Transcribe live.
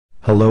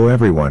Hello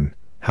everyone,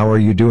 how are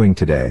you doing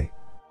today?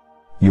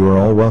 You are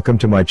all welcome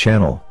to my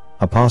channel,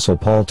 Apostle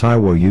Paul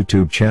Taiwo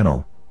YouTube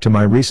channel. To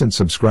my recent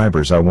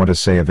subscribers I want to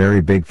say a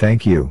very big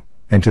thank you,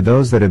 and to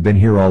those that have been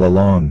here all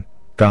along,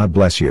 God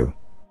bless you.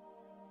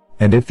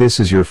 And if this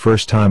is your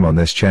first time on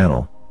this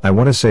channel, I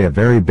want to say a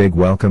very big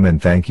welcome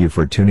and thank you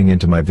for tuning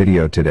into my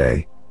video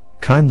today.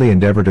 Kindly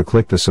endeavor to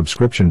click the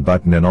subscription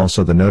button and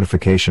also the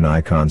notification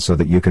icon so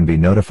that you can be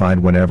notified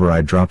whenever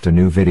I dropped a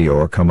new video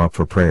or come up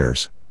for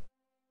prayers.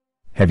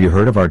 Have you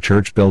heard of our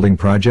church building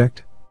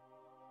project?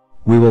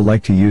 We will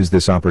like to use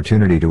this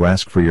opportunity to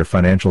ask for your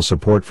financial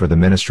support for the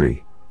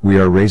ministry. We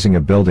are raising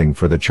a building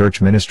for the church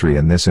ministry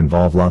and this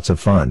involves lots of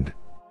fund.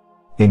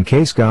 In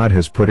case God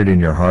has put it in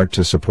your heart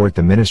to support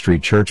the ministry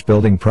church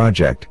building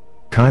project,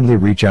 kindly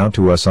reach out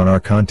to us on our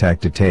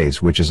contact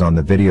details which is on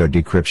the video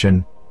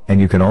description,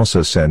 and you can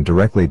also send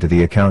directly to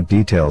the account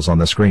details on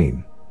the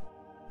screen.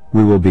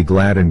 We will be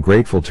glad and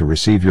grateful to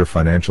receive your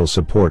financial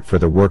support for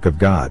the work of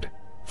God.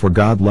 For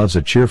God loves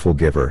a cheerful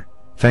giver.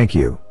 Thank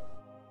you.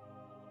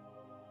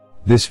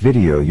 This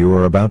video you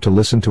are about to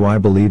listen to I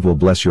believe will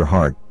bless your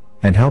heart,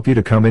 and help you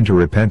to come into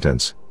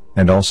repentance,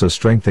 and also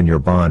strengthen your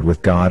bond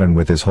with God and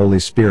with His Holy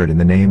Spirit in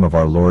the name of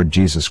our Lord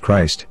Jesus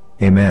Christ.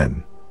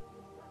 Amen.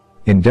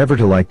 Endeavor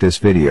to like this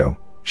video,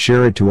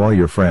 share it to all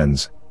your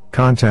friends,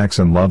 contacts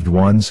and loved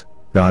ones.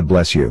 God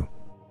bless you.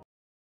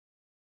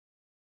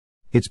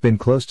 It's been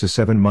close to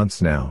 7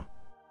 months now.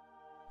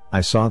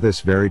 I saw this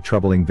very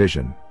troubling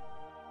vision.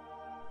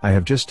 I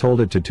have just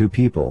told it to 2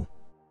 people.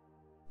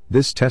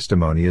 This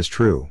testimony is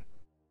true.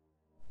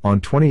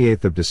 On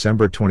 28th of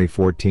December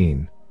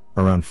 2014,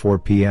 around 4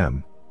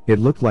 p.m., it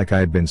looked like I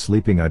had been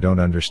sleeping. I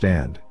don't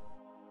understand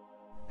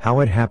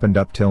how it happened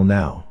up till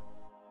now.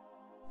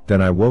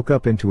 Then I woke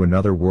up into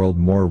another world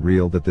more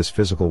real than this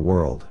physical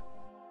world.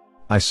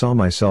 I saw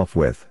myself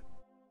with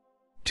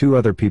 2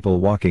 other people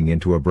walking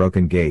into a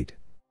broken gate.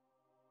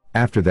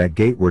 After that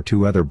gate were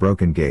 2 other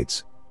broken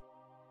gates.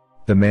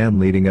 The man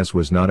leading us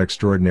was not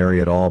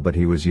extraordinary at all, but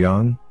he was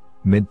young,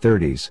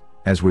 mid-30s.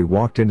 As we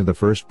walked into the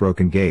first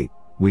broken gate,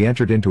 we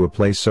entered into a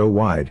place so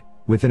wide,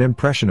 with an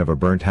impression of a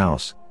burnt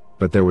house,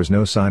 but there was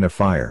no sign of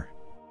fire.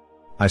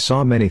 I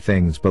saw many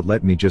things, but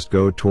let me just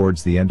go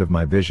towards the end of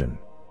my vision.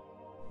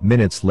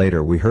 Minutes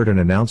later we heard an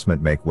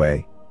announcement, "Make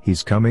way,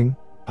 he's coming."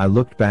 I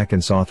looked back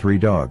and saw 3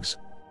 dogs.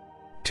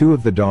 2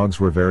 of the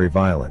dogs were very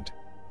violent,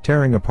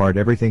 tearing apart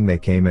everything they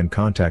came in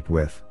contact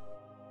with.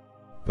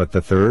 But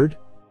the third?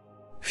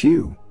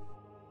 Phew!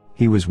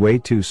 He was way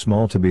too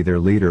small to be their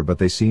leader, but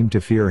they seemed to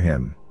fear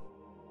him.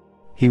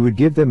 He would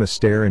give them a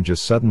stare and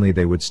just suddenly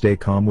they would stay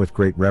calm with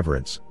great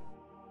reverence.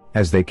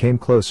 As they came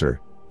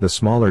closer, the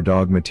smaller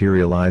dog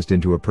materialized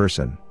into a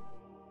person.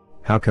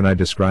 How can I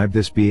describe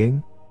this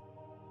being?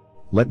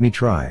 Let me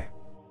try.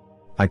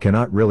 I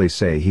cannot really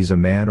say he's a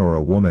man or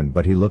a woman,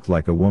 but he looked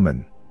like a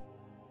woman.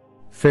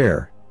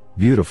 Fair,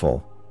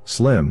 beautiful,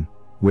 slim,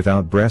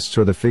 without breasts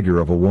or the figure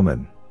of a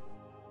woman.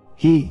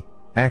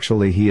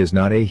 Actually he is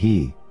not a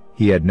he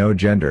had no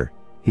gender.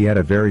 He had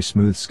a very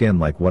smooth skin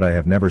like what I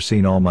have never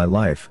seen all my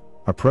life,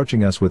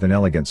 approaching us with an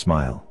elegant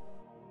smile.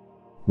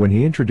 When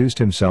he introduced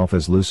himself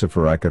as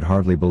Lucifer I could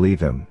hardly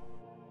believe him.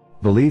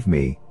 Believe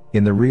me,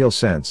 in the real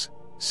sense,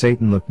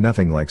 Satan looked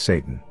nothing like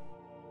Satan.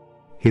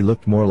 He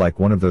looked more like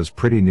one of those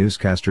pretty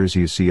newscasters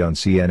you see on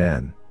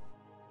CNN.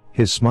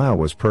 His smile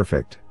was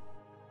perfect.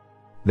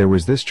 There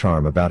was this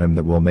charm about him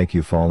that will make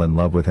you fall in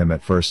love with him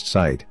at first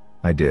sight.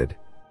 I did.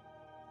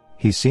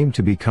 He seemed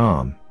to be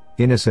calm,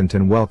 innocent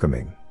and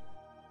welcoming.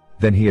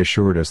 Then he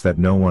assured us that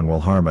no one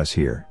will harm us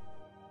here.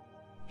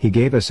 He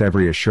gave us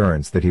every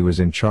assurance that he was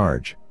in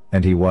charge,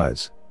 and he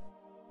was.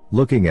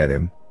 Looking at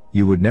him,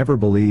 you would never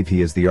believe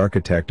he is the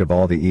architect of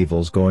all the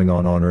evils going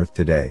on earth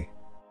today.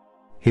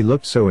 He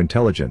looked so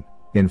intelligent,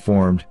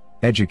 informed,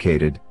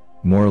 educated,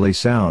 morally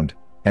sound,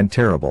 and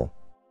terrible.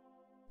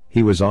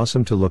 He was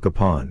awesome to look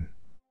upon.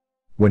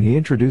 When he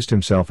introduced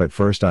himself at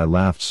first I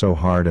laughed so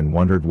hard and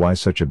wondered why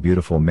such a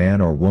beautiful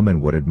man or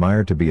woman would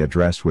admire to be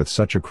addressed with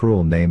such a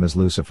cruel name as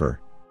Lucifer.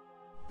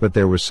 But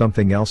there was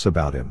something else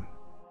about him.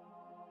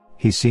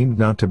 He seemed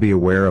not to be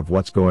aware of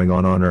what's going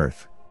on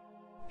earth.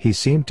 He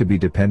seemed to be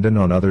dependent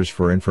on others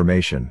for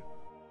information.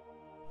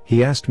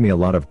 He asked me a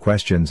lot of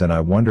questions and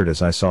I wondered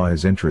as I saw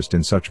his interest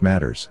in such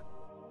matters.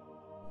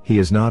 He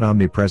is not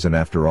omnipresent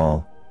after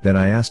all. Then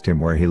I asked him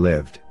where he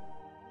lived.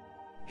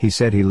 He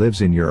said he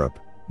lives in Europe.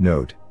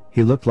 Note,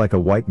 he looked like a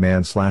white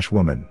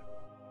man/woman.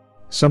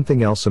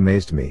 Something else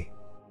amazed me.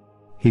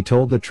 He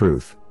told the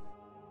truth.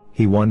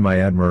 He won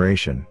my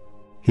admiration.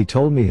 He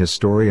told me his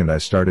story and I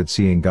started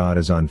seeing God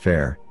as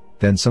unfair.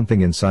 Then something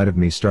inside of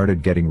me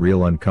started getting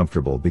real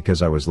uncomfortable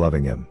because I was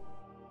loving him.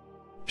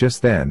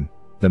 Just then,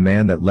 the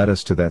man that led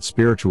us to that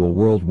spiritual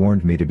world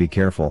warned me to be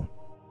careful.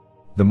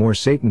 The more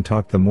Satan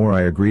talked, the more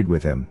I agreed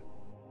with him.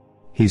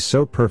 He's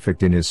so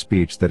perfect in his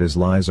speech that his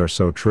lies are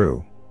so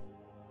true.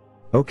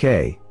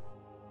 Okay.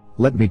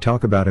 Let me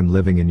talk about him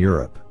living in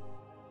Europe.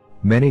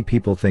 Many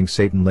people think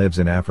Satan lives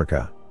in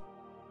Africa.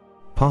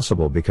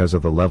 Possible because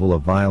of the level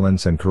of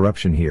violence and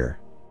corruption here.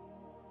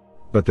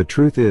 But the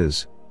truth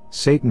is,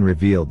 Satan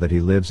revealed that he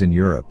lives in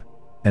Europe,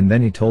 and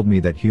then he told me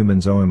that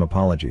humans owe him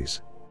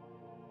apologies.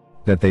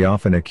 That they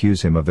often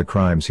accuse him of the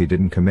crimes he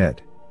didn't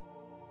commit.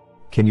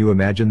 Can you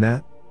imagine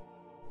that?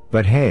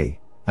 But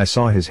hey, I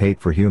saw his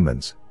hate for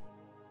humans.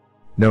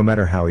 No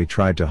matter how he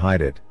tried to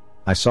hide it,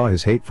 I saw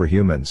his hate for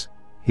humans.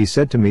 He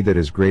said to me that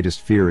his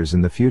greatest fear is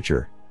in the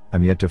future.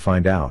 I'm yet to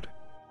find out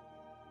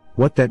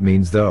what that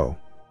means though.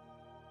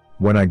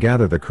 When I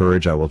gather the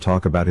courage I will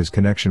talk about his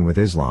connection with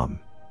Islam.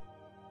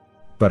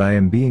 But I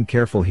am being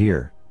careful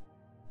here.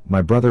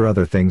 My brother,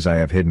 other things I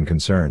have hidden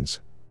concerns.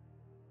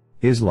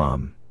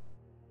 Islam.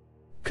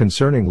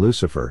 Concerning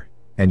Lucifer,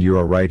 and you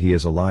are right, he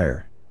is a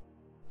liar.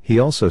 He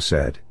also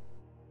said,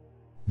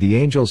 the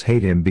angels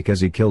hate him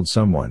because he killed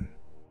someone.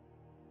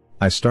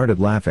 I started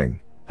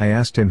laughing. I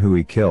asked him who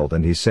he killed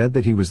and he said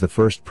that he was the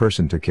first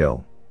person to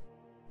kill.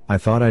 I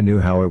thought I knew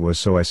how it was,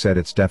 so I said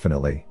it's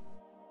definitely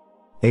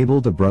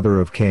Abel, the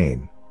brother of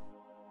Cain.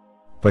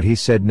 But he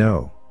said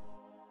no.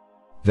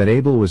 That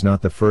Abel was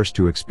not the first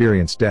to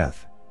experience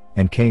death,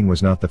 and Cain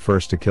was not the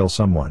first to kill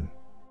someone.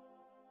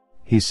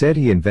 He said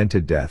he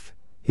invented death,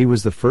 he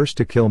was the first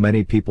to kill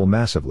many people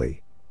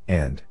massively,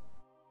 and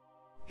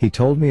he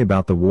told me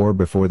about the war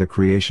before the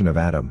creation of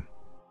Adam.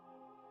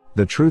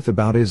 The truth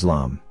about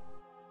Islam.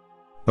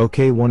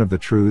 Okay, one of the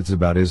truths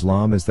about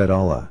Islam is that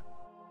Allah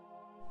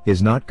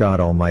is not God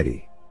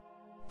Almighty.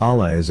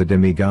 Allah is a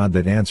demigod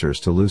that answers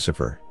to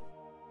Lucifer.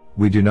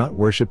 We do not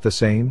worship the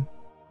same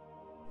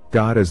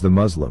God as the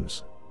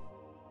Muslims.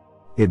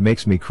 It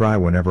makes me cry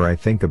whenever I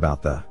think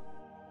about the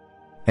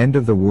end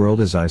of the world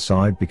as I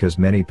saw it, because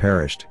many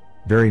perished,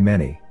 very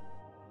many.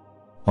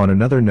 On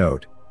another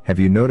note, have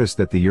you noticed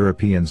that the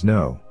Europeans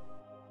no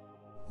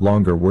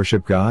longer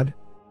worship God?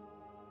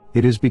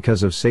 It is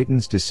because of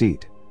Satan's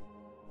deceit.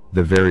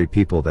 The very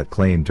people that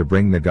claim to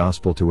bring the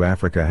gospel to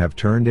Africa have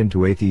turned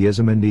into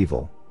atheism and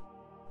evil.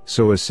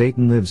 So as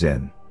Satan lives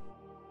in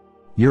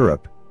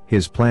Europe,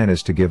 his plan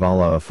is to give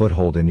Allah a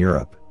foothold in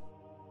Europe.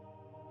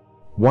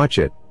 Watch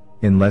it,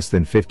 in less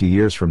than 50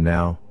 years from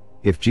now,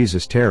 if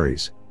Jesus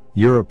tarries,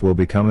 Europe will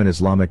become an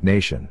Islamic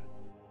nation.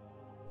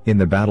 In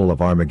the Battle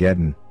of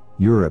Armageddon,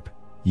 Europe,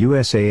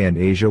 USA and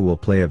Asia will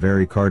play a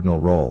very cardinal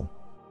role.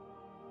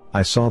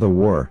 I saw the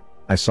war,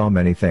 I saw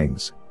many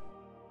things.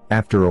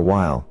 After a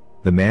while,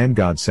 the man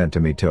God sent to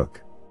me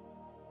took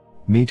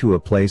me to a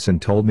place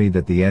and told me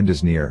that the end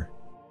is near.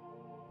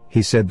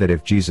 He said that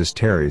if Jesus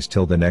tarries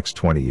till the next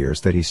 20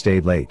 years that he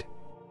stayed late.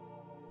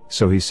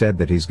 So he said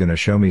that he's gonna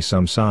show me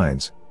some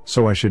signs,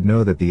 so I should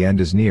know that the end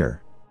is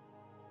near.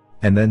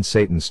 And then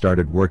Satan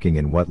started working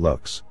in what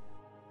looks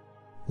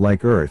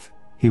like earth.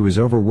 He was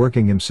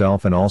overworking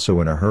himself and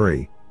also in a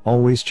hurry,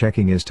 always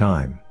checking his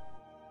time.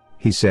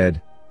 He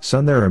said,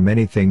 son, there are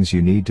many things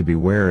you need to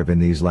beware of in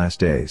these last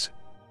days.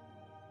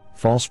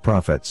 False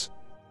prophets.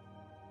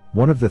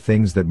 One of the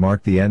things that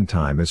mark the end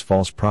time is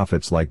false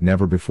prophets like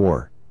never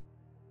before.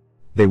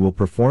 They will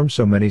perform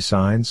so many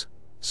signs,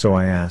 so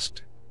I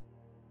asked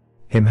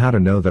him how to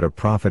know that a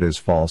prophet is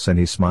false, and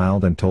he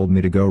smiled and told me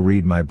to go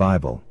read my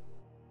Bible.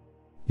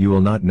 You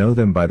will not know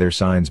them by their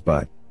signs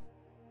but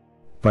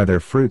by their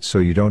fruits, so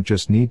you don't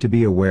just need to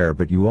be aware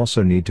but you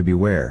also need to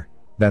beware.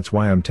 That's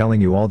why I'm telling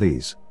you all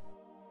these.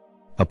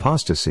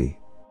 Apostasy.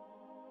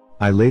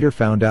 I later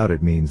found out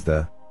it means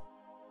the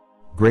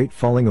great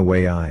falling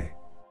away,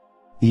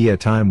 i.e. a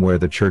time where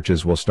the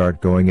churches will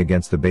start going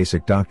against the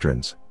basic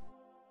doctrines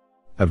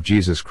of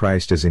Jesus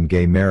Christ, as in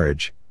gay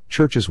marriage.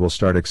 Churches will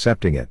start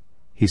accepting it.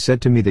 He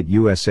said to me that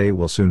USA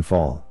will soon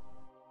fall.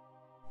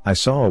 I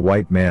saw a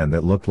white man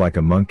that looked like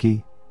a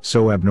monkey,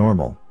 so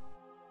abnormal.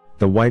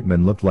 The white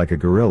man looked like a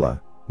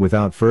gorilla,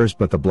 without furs,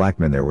 but the black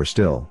men there were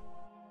still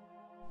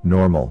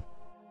normal.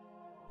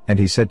 And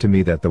he said to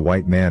me that the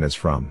white man is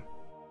from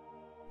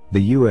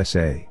the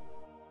USA.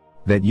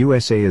 That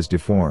USA is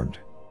deformed.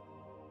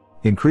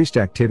 Increased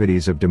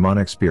activities of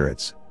demonic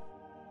spirits.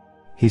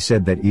 He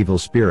said that evil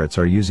spirits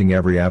are using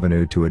every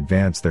avenue to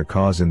advance their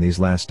cause in these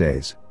last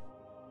days.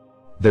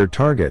 Their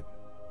target,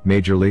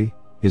 majorly,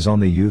 is on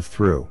the youth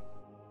through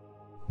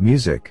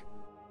music.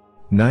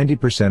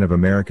 90% of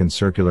American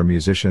secular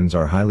musicians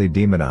are highly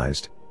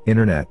demonized,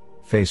 internet,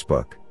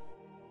 Facebook,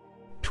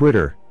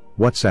 Twitter,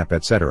 WhatsApp,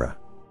 etc.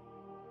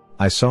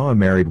 I saw a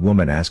married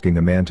woman asking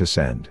a man to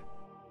send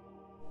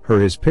her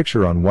his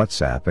picture on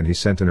WhatsApp, and he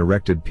sent an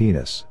erected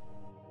penis.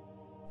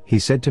 He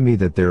said to me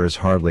that there is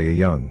hardly a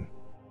young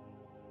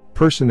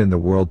person in the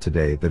world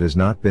today that has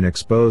not been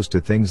exposed to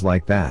things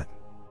like that.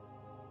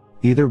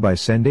 Either by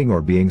sending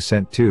or being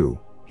sent to,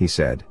 he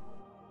said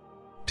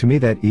to me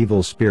that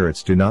evil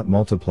spirits do not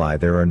multiply.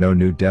 There are no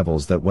new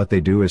devils, that what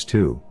they do is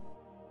to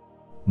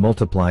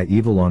multiply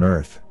evil on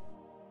earth.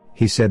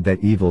 He said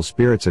that evil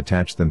spirits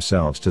attach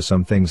themselves to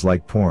some things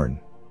like porn,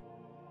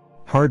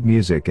 hard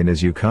music, and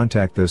as you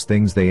contact those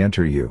things they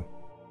enter you.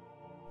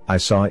 I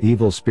saw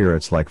evil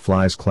spirits like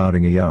flies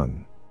clouding a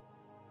young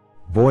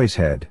boy's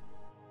head.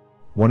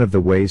 One of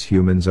the ways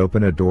humans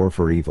open a door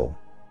for evil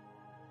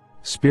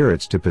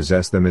spirits to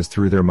possess them is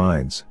through their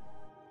minds.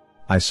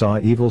 I saw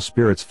evil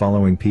spirits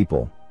following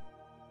people.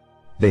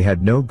 They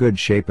had no good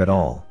shape at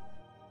all.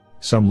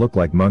 Some look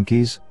like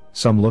monkeys,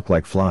 some look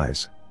like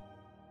flies.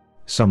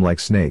 Some like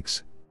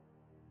snakes.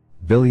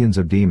 Billions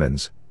of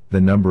demons, the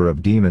number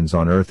of demons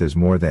on earth is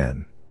more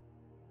than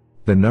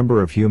the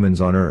number of humans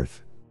on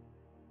earth.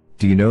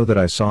 Do you know that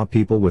I saw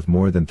people with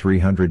more than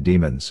 300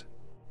 demons?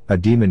 A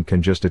demon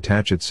can just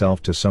attach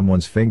itself to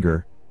someone's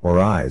finger, or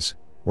eyes,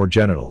 or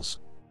genitals.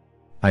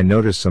 I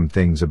noticed some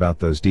things about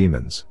those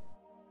demons.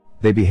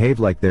 They behave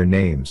like their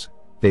names,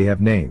 they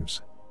have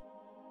names.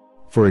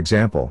 For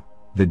example,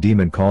 the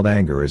demon called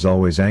anger is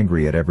always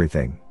angry at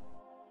everything.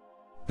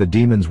 The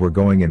demons were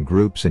going in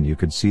groups and you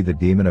could see the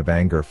demon of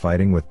anger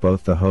fighting with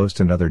both the host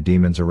and other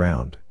demons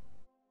around.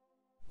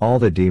 All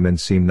the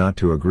demons seemed not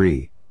to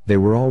agree, they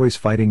were always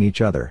fighting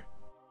each other.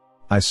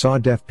 I saw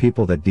deaf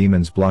people that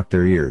demons blocked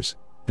their ears,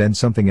 then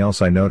something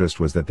else I noticed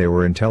was that they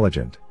were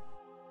intelligent.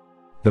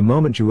 The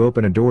moment you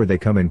open a door they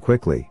come in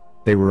quickly,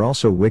 they were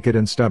also wicked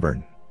and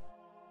stubborn.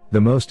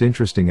 The most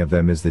interesting of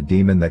them is the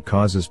demon that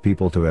causes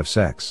people to have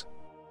sex.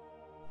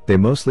 They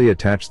mostly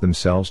attach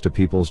themselves to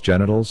people's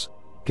genitals.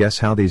 Guess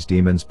how these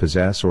demons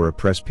possess or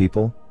oppress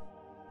people?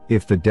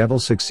 If the devil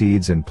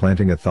succeeds in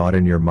planting a thought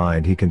in your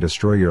mind, he can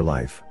destroy your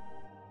life.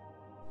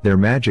 Their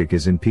magic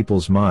is in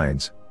people's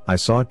minds. I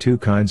saw two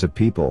kinds of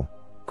people,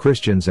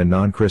 Christians and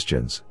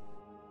non-Christians.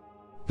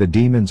 The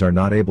demons are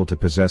not able to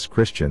possess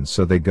Christians,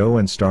 so they go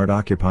and start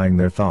occupying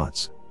their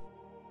thoughts.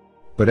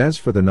 But as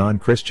for the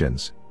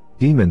non-Christians,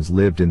 demons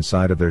lived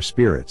inside of their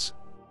spirits.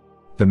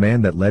 The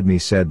man that led me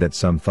said that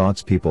some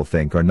thoughts people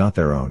think are not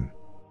their own.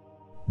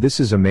 This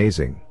is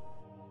amazing.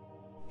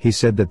 He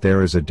said that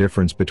there is a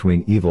difference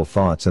between evil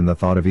thoughts and the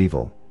thought of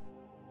evil.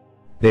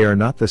 They are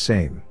not the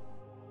same.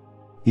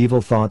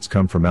 Evil thoughts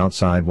come from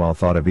outside while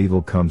thought of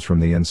evil comes from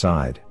the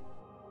inside.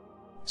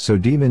 So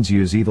demons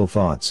use evil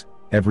thoughts.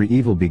 Every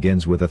evil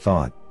begins with a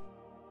thought.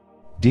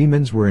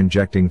 Demons were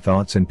injecting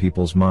thoughts in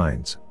people's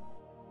minds.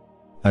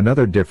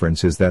 Another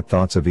difference is that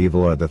thoughts of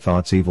evil are the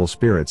thoughts evil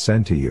spirits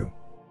send to you.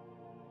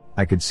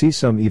 I could see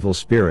some evil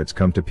spirits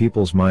come to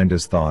people's mind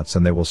as thoughts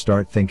and they will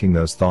start thinking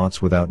those thoughts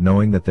without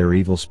knowing that their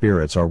evil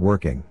spirits are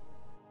working.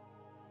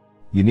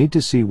 You need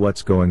to see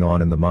what's going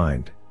on in the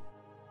mind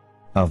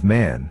of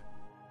man.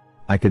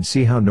 I could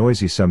see how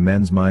noisy some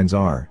men's minds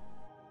are.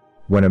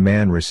 When a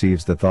man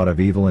receives the thought of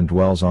evil and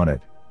dwells on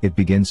it, it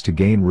begins to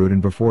gain root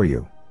and before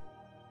you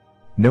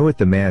know it,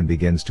 the man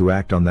begins to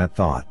act on that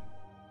thought.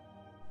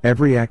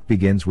 Every act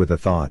begins with a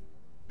thought,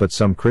 but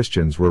some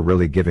Christians were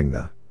really giving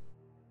the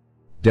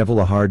devil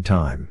a hard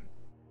time.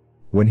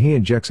 When he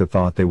injects a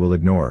thought they will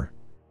ignore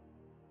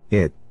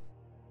it.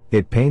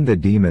 It pained the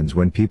demons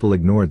when people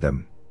ignored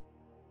them.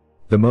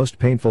 The most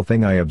painful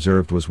thing I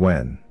observed was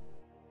when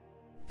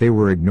they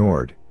were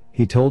ignored.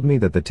 He told me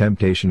that the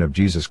temptation of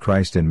Jesus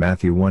Christ in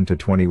Matthew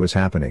 1-20 was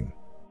happening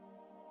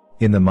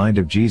in the mind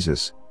of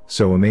Jesus.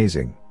 So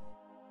amazing.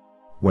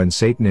 When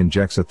Satan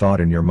injects a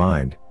thought in your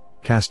mind,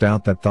 cast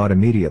out that thought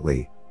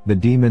immediately. The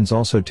demons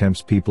also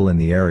tempts people in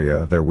the area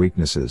of their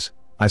weaknesses.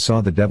 I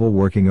saw the devil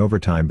working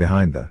overtime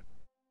behind the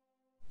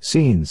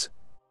scenes.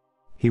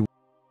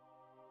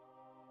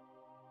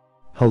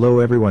 Hello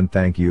everyone,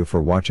 thank you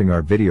for watching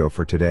our video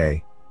for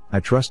today. I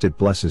trust it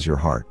blesses your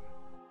heart.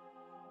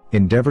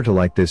 Endeavor to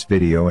like this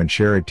video and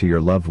share it to your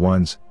loved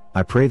ones.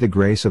 I pray the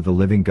grace of the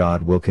living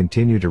God will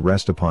continue to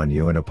rest upon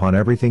you and upon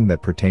everything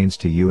that pertains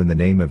to you in the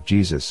name of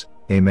Jesus.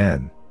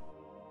 Amen.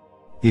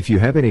 If you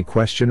have any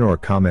question or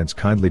comments,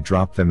 kindly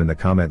drop them in the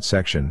comment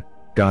section.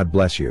 God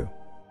bless you.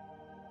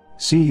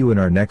 See you in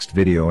our next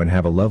video and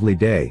have a lovely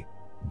day.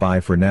 Bye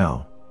for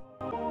now.